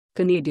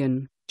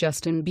Canadian,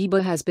 Justin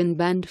Bieber has been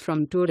banned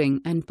from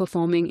touring and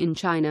performing in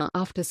China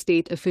after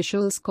state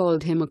officials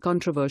called him a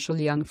controversial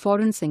young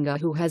foreign singer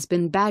who has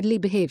been badly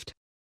behaved.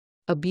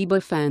 A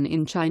Bieber fan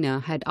in China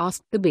had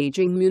asked the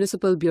Beijing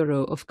Municipal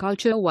Bureau of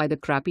Culture why the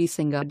crappy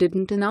singer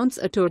didn't announce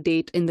a tour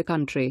date in the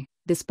country,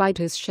 despite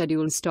his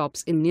scheduled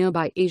stops in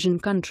nearby Asian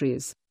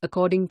countries,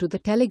 according to The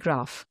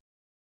Telegraph.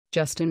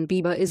 Justin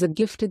Bieber is a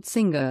gifted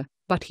singer,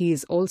 but he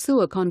is also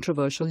a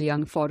controversial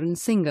young foreign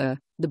singer,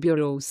 the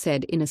Bureau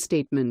said in a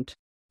statement.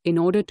 In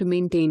order to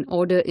maintain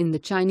order in the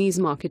Chinese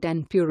market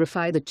and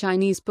purify the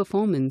Chinese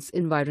performance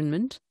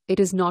environment, it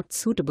is not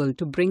suitable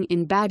to bring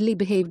in badly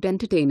behaved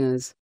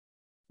entertainers.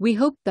 We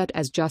hope that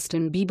as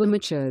Justin Bieber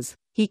matures,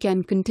 he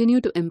can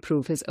continue to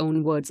improve his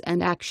own words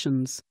and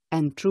actions,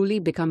 and truly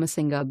become a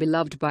singer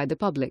beloved by the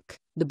public,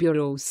 the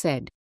Bureau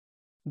said.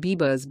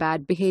 Bieber's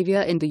bad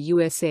behavior in the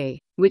USA,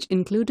 which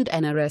included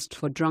an arrest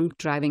for drunk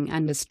driving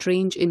and a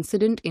strange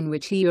incident in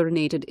which he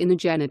urinated in a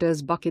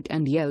janitor's bucket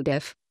and yelled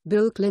 "F.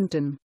 Bill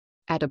Clinton"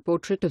 at a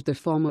portrait of the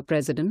former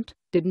president,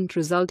 didn't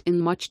result in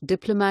much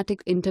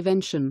diplomatic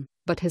intervention,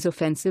 but his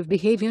offensive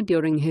behavior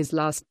during his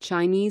last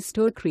Chinese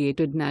tour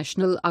created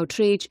national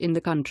outrage in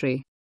the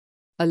country.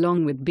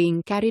 Along with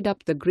being carried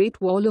up the Great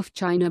Wall of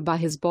China by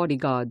his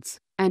bodyguards,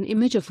 an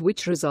image of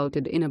which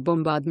resulted in a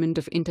bombardment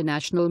of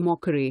international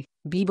mockery,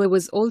 Bieber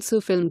was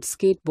also filmed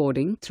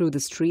skateboarding through the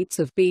streets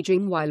of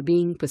Beijing while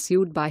being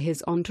pursued by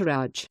his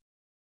entourage.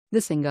 The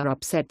singer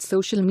upset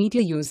social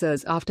media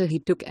users after he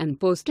took and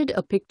posted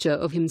a picture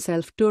of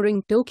himself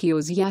touring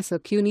Tokyo's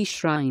Yasukuni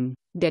Shrine,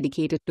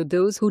 dedicated to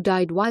those who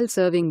died while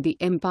serving the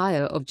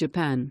Empire of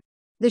Japan.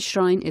 The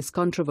shrine is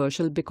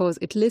controversial because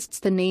it lists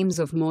the names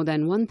of more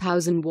than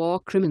 1,000 war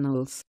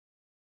criminals.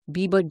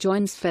 Bieber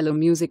joins fellow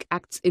music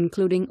acts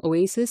including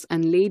Oasis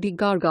and Lady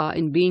Gaga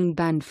in being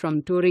banned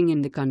from touring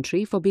in the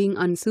country for being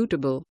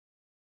unsuitable.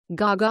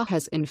 Gaga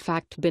has in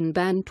fact been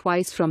banned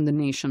twice from the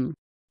nation.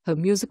 Her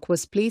music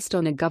was placed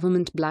on a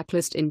government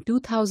blacklist in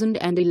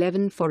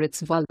 2011 for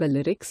its vulgar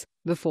lyrics,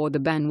 before the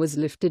ban was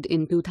lifted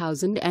in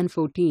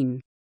 2014.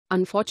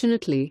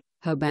 Unfortunately,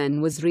 her ban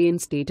was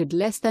reinstated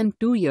less than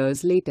 2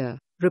 years later,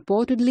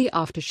 reportedly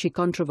after she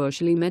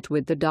controversially met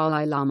with the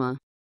Dalai Lama.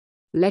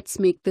 Let's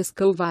make this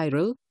go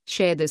viral.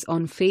 Share this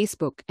on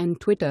Facebook and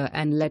Twitter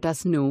and let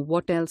us know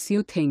what else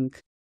you think.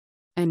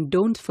 And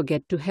don't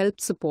forget to help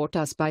support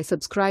us by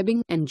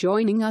subscribing and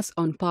joining us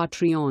on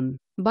Patreon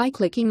by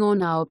clicking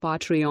on our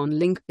Patreon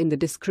link in the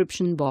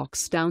description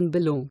box down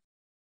below.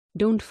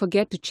 Don't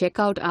forget to check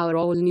out our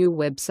all-new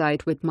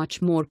website with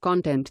much more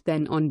content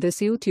than on this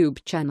YouTube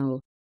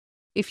channel.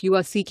 If you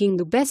are seeking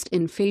the best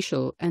in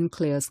facial and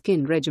clear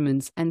skin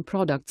regimens and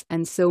products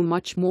and so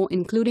much more,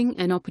 including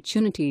an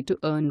opportunity to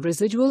earn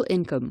residual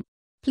income,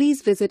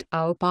 please visit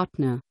our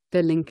partner.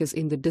 The link is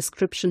in the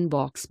description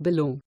box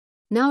below.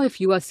 Now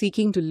if you are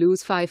seeking to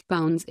lose 5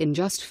 pounds in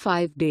just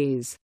 5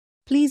 days,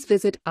 please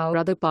visit our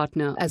other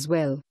partner as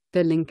well.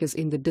 The link is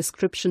in the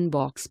description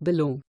box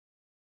below.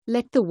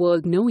 Let the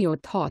world know your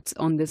thoughts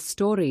on this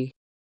story.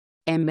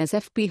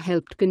 MSFP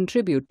helped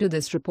contribute to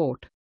this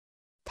report.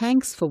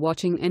 Thanks for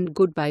watching and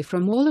goodbye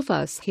from all of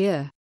us here.